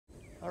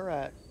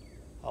Alright,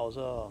 I was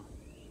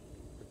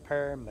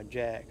repairing my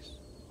jacks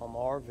on my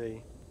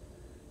RV.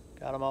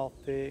 Got them all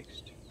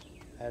fixed.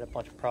 Had a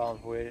bunch of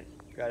problems with it.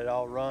 Got it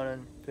all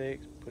running,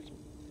 fixed, put some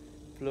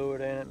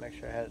fluid in it, make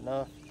sure I had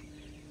enough.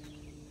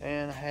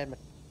 And I had my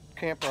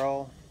camper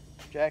all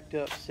jacked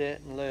up, set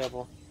and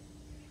level.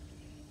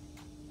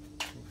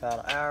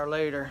 About an hour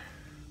later,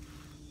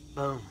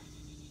 boom.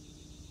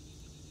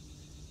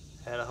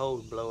 Had a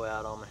hose blow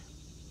out on me.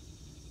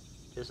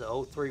 Just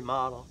an 03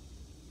 model.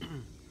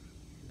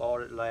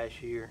 Bought it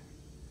last year,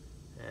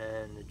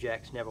 and the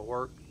jacks never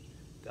worked.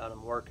 Got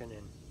them working,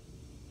 and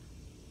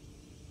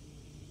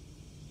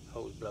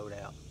hose blowed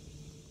out.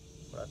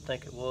 What I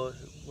think it was,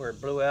 where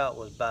it blew out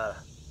was by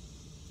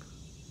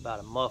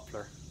a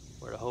muffler,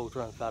 where the hose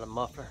runs by the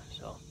muffler.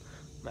 So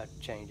I'm gonna have to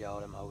change all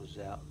them hoses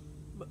out.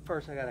 But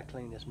first I gotta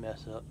clean this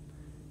mess up,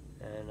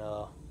 and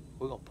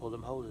we're gonna pull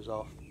them hoses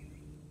off.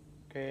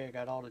 Okay, I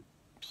got all the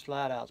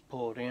slide outs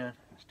pulled in.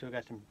 Still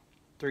got them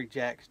 3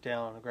 jacks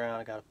down on the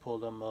ground. I gotta pull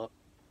them up.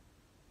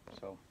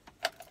 So,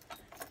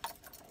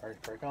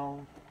 first brake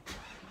on,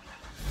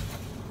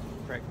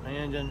 brake the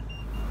engine,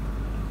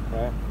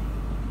 okay,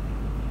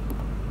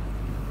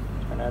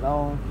 turn that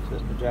on,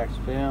 system the jacks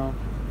down,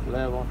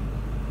 level.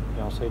 You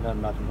don't see nothing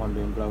about the one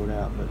being blown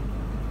out, but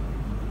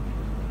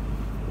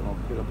we're going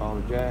to pick up all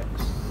the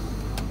jacks.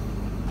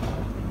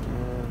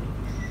 And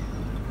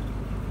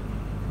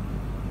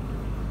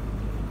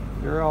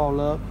they're all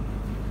up,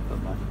 but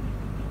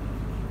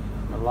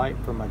my light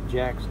for my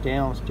jacks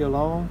down still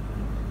on,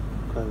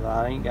 because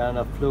I ain't got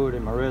enough fluid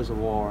in my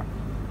reservoir,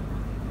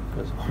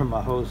 because one of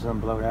my hoses done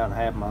blowed out and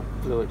half my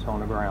fluid's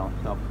on the ground.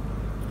 So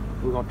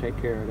we're going to take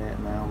care of that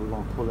now. We're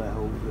going to pull that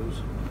hose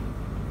loose.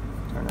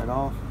 Turn that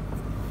off.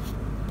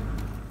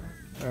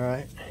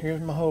 Alright,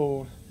 here's my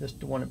hose. This is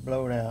the one that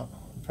blowed out,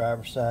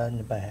 driver's side and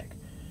the back.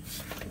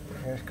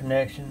 Here's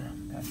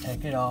connection. Got to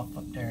take it off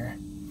up there.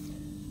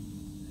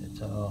 It's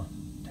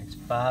takes a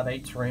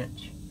 5/8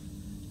 wrench.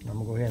 And I'm going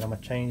to go ahead and I'm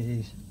going to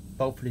change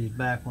both of these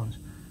back ones.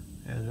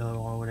 There's the other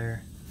one over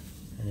there,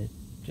 and it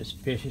just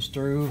fishes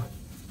through,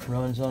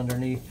 runs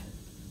underneath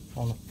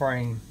on the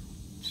frame,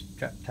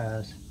 strap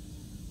ties.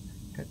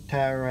 Got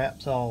tire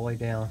wraps all the way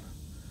down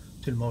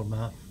to the motor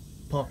mount,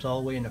 pumps all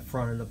the way in the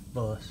front of the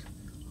bus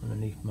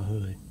underneath my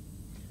hood.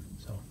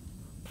 So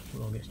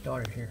we're gonna get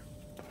started here.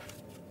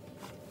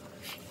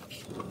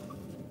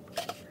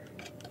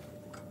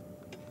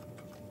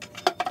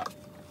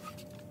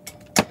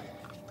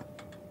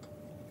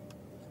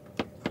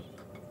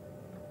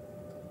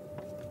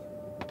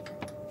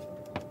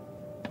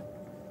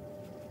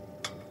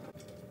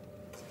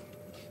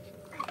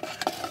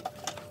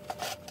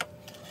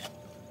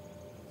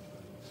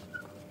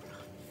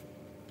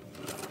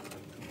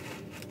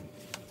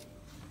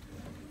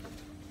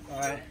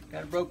 Alright,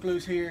 got it broke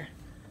loose here.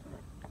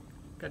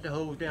 Got the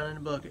hose down in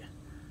the bucket.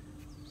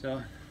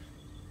 So,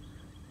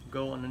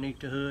 go underneath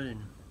the hood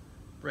and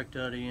break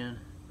the other end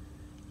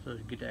so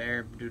to get the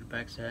air, do the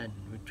backside, and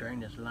we drain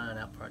this line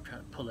out before I try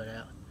to pull it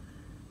out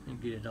and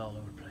get it all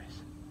over the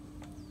place.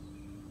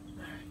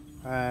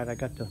 Alright, I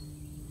got the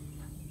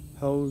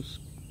hose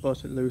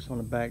busted loose on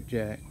the back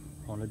jack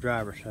on the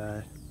driver's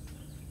side.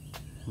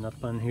 And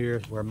up on here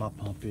is where my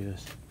pump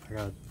is. I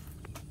got a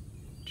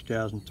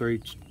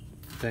 2003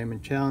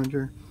 Damon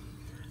Challenger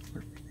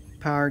with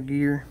power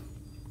gear,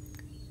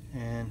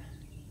 and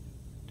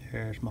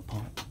there's my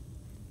pump.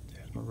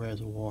 There's my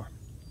reservoir.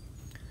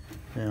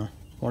 Now,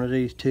 one of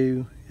these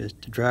two is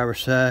the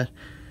driver's side,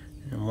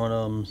 and one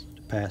of them's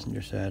the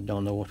passenger side.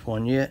 Don't know which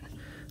one yet.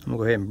 I'm gonna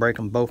go ahead and break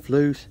them both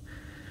loose,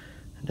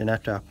 and then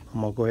after I'm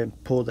gonna go ahead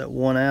and pull that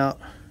one out,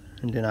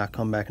 and then I'll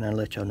come back and I'll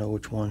let y'all know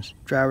which one's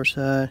driver's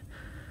side,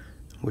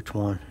 which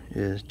one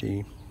is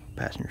the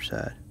passenger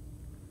side.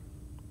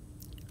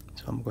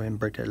 So I'm gonna go ahead and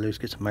break that loose,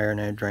 get some air in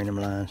there, drain them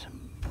lines.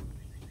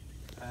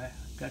 Alright,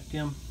 got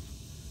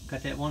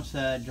that one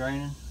side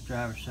draining,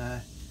 driver's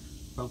side.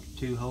 Broke the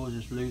 2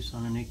 hoses loose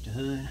underneath the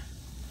hood.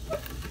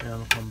 Now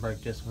I'm gonna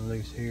break this one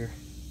loose here,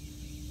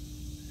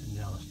 and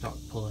then I'll start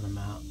pulling them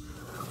out.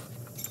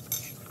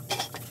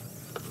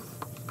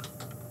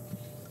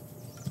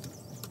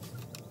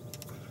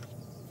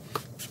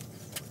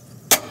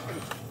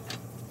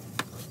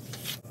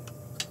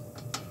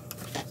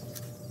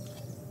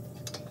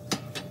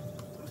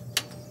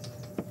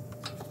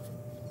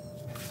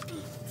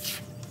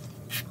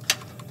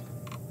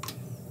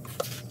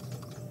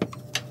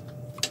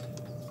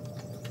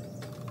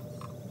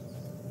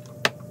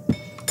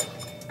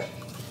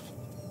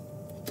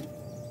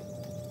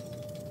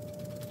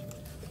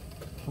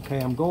 Okay,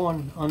 I'm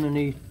going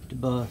underneath the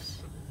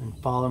bus and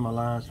following my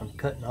lines. I'm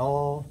cutting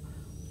all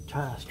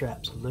tie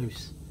straps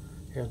loose.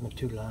 Here's my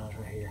 2 lines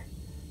right here.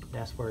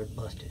 That's where it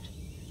busted.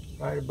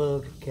 Right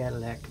above the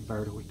Cadillac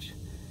converter, which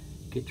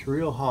gets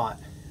real hot.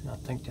 And I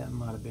think that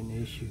might have been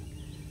the issue,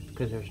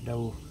 because there's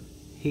no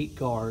heat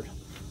guard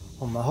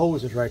on the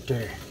hoses right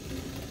there.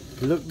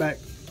 If you look back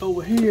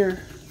over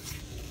here,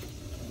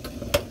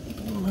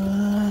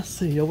 let's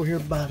see, over here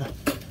by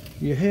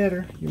your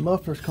header, your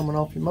muffler's coming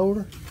off your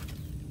motor.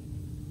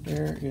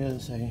 There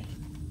is a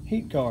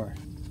heat guard.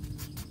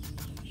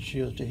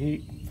 shields the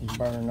heat from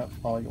burning up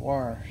all your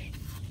wires.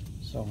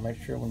 So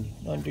make sure when you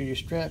undo your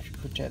straps, you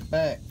put that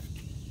back.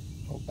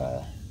 Go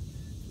by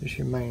this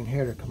your main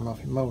header coming off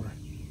your motor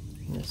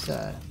on this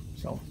side.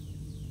 So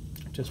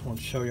I just want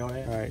to show y'all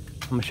that. All right,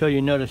 I'm gonna show you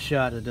another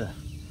shot of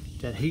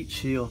that heat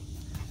shield.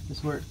 This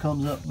is where it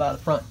comes up by the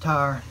front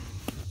tire.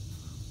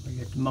 You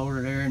get the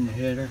motor there and the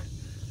header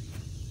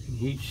and the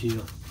heat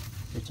shield.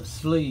 It's a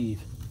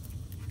sleeve.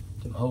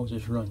 Them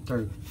hoses run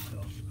through.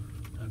 So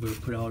I'm gonna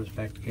put all this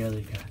back together.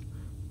 You gotta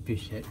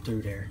fish that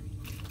through there.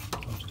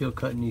 I'm still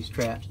cutting these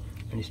straps.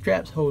 And these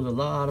straps hold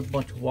a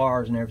bunch of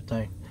wires and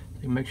everything.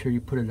 So you make sure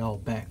you put it all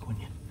back when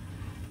you.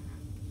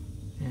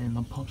 And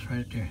my pump's right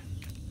up there.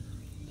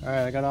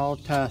 Alright, I got all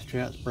the tie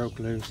straps broke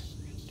loose.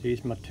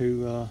 These are my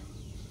two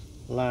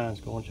lines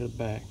going to the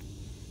back.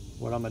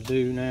 What I'm gonna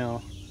do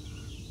now,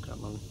 got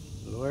my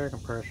little air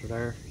compressor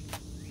there.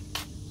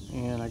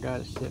 And I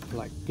got it set for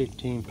like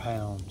 15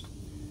 pounds.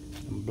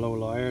 I'm gonna blow a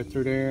little air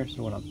through there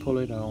so when I pull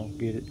it, I don't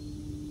get it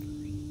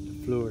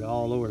the fluid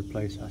all over the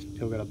place. I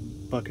still got a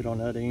bucket on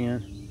the other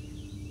end,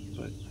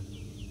 but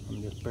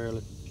I'm just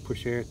barely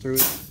push air through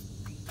it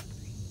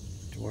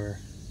to where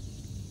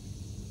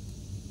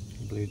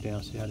you bleed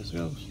down. See how this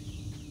goes.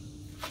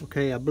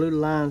 Okay, I blew the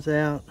lines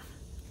out.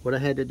 What I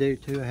had to do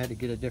too, I had to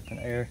get a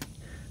different air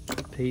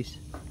piece.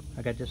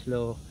 I got this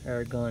little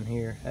air gun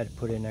here I had to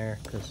put in there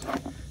because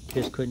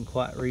this couldn't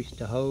quite reach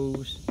the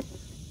hose.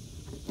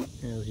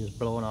 And it was just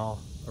blowing all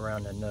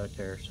around that nut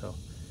there. So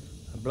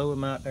I blew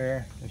them out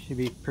there. They should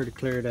be pretty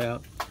cleared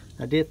out.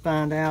 I did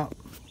find out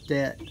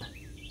that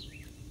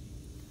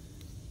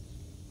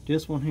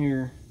this one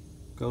here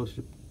goes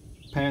to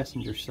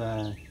passenger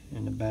side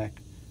in the back,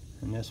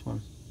 and this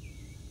one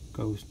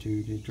goes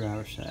to the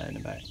driver's side in the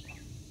back.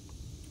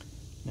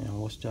 Now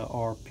what's the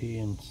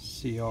RP and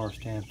CR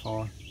stand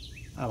for?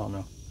 I don't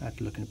know. I have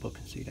to look in the book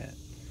and see that.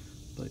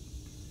 But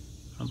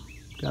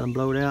got them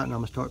blowed out and I'm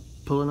gonna start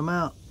pulling them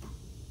out.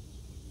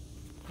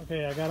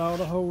 Okay, I got all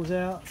the hose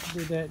out.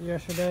 Did that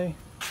yesterday.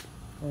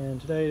 And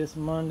today, this is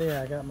Monday,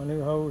 I got my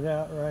new hose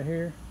out right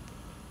here.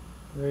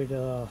 Ready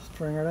to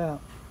string it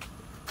out.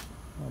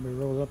 I'll be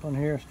rolled up on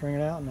here, string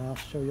it out, and I'll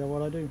show you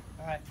what I do.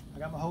 Alright, I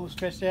got my hose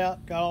stretched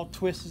out, got all the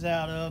twists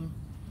out of them.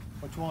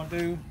 What you want to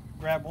do,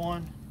 grab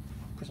one,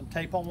 put some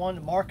tape on one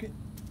to mark it,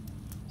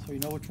 so you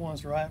know which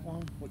one's the right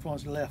one, which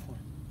one's the left one.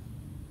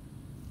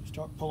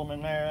 Start pulling them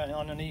in there, and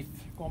underneath,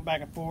 going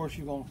back and forth,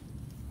 you're going to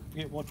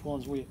forget which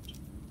one's which.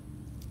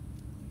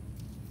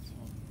 So,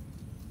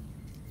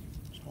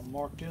 just going to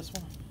mark this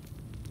one,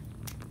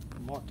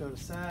 mark the other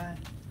side.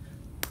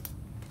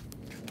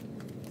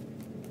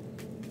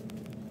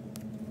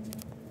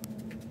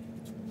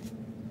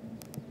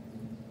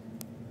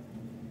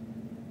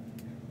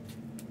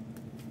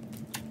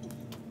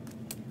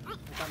 I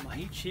got my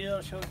heat shield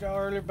I showed y'all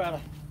earlier.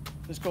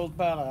 This goes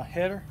about a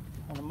header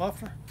on the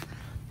muffler.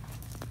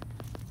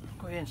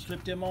 Go ahead and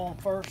slip them on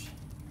first.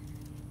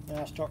 Then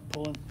I start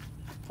pulling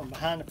from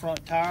behind the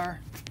front tire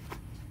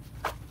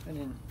and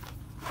then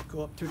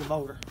go up to the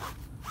motor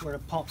where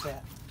the pump's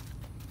at.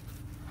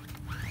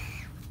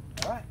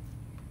 Alright.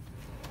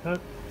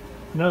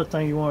 Another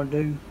thing you want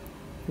to do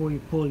before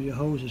you pull your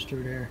hoses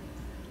through there,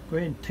 go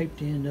ahead and tape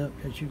the end up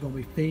that you're going to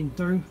be feeding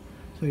through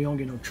so you don't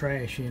get no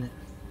trash in it.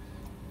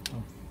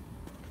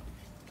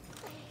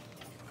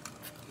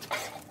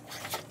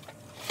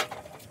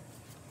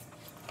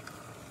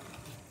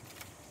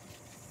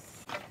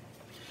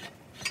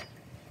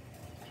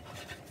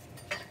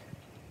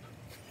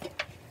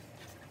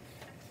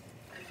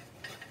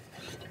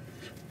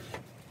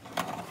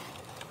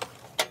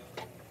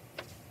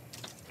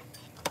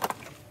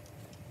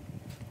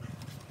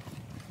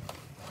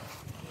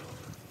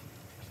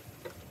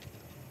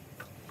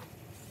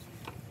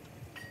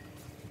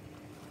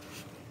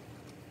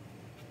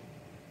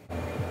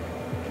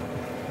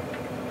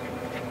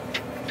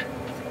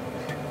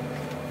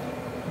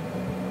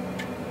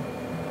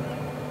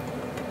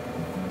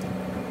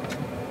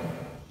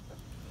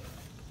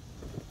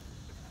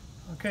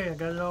 Okay, I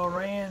got it all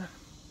ran.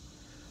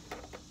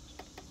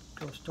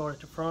 Go start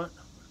at the front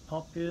where the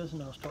pump is,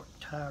 and I'll start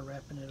tie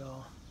wrapping it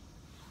all.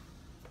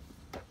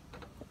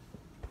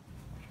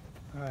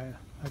 Alright,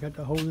 I got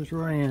the hoses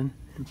ran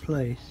in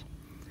place.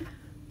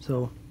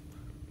 So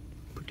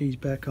put these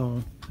back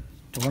on.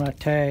 The one I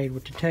tagged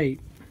with the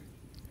tape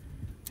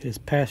is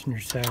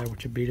passenger side,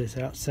 which would be this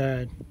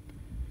outside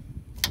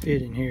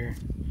fit in here.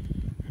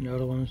 And the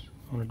other one's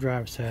on the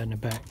driver's side in the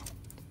back.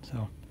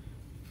 So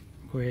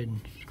go ahead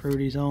and screw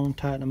these on,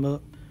 tighten them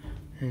up,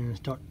 and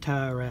start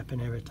tie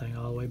wrapping everything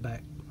all the way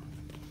back.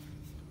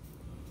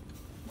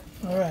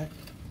 Alright,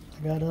 I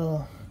got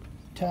a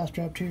tie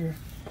strapped here.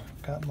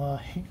 Got my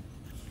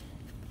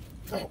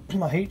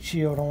heat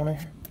shield on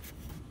it.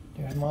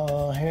 There's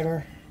my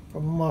header for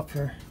my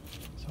muffler.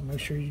 So make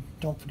sure you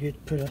don't forget to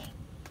put a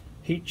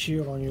heat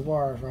shield on your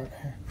wires right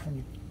here,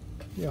 on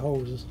your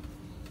hoses.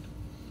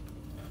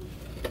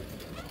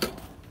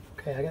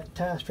 Okay, I got the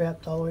tie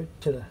strapped all the way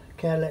to the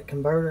catalytic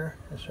converter.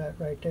 That's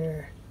right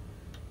there.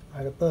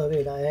 Right above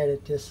it, I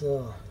added this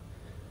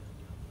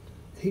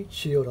heat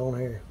shield on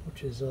here,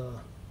 which is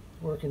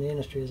work in the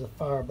industry as a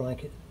fire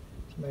blanket.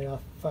 It's made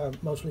out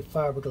of mostly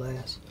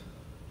fiberglass,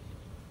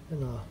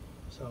 and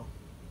so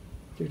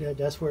through that,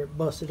 that's where it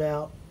busted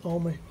out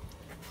on me.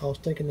 I was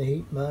thinking the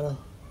heat might have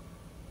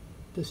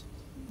just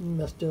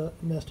messed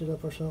it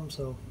up or something,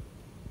 so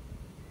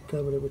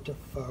covered it with the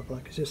fire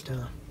blankets this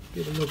time.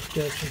 Give it a little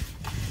protection.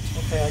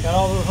 Okay, I got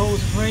all those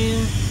hoses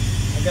ran.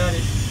 I got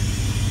it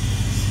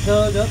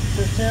snug up to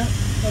the center,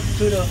 up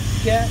to the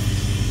gaps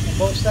on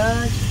both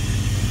sides.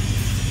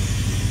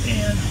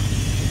 And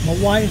my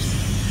wife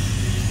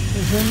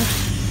is in the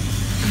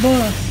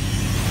bus.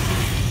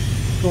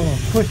 Gonna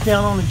push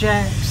down on the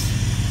jacks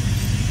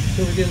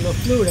so we get a little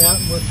fluid out,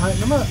 and we'll tighten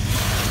them up.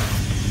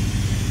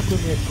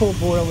 Put me a pull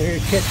board over here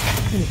to catch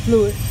any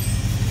fluid.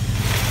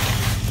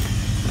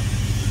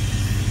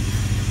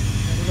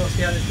 And we're gonna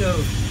see how this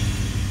goes.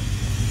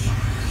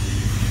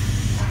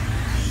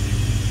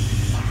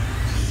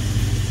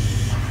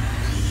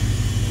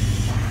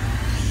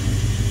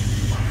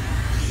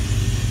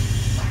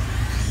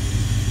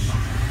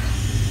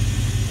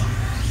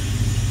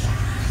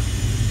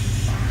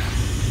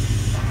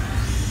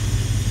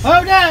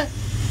 Hold on!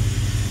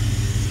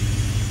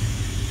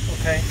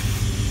 Okay.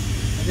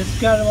 I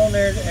just got them on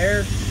there. The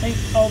air ain't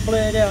all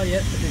bled out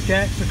yet, but the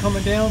jacks are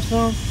coming down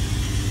some.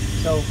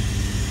 So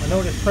I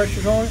know there's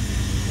pressures on it.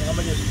 And I'm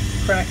going to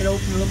just crack it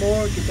open a little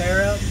more, get the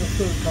air out, and the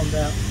fluid comes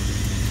out.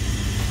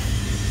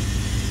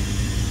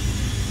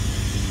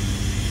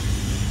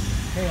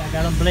 Okay, I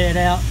got them bled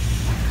out.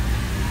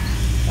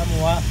 Got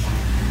my wife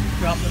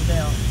dropping them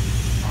down.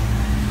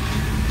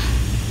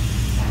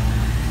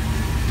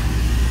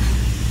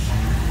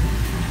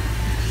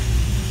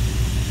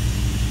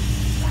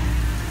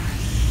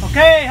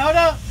 Okay, hold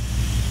up.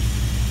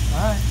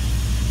 Alright,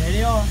 there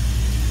they are.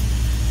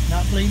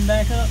 Not bleeding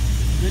back up.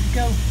 Good to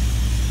go.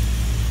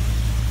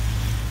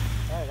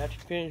 Alright, after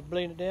you finish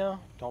bleeding it down,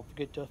 don't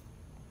forget to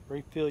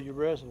refill your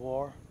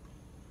reservoir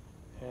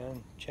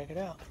and check it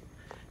out.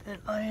 And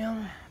I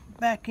am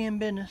back in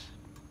business.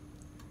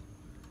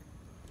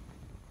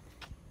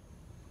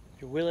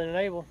 If you're willing and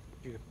able,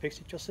 you can fix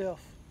it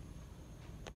yourself.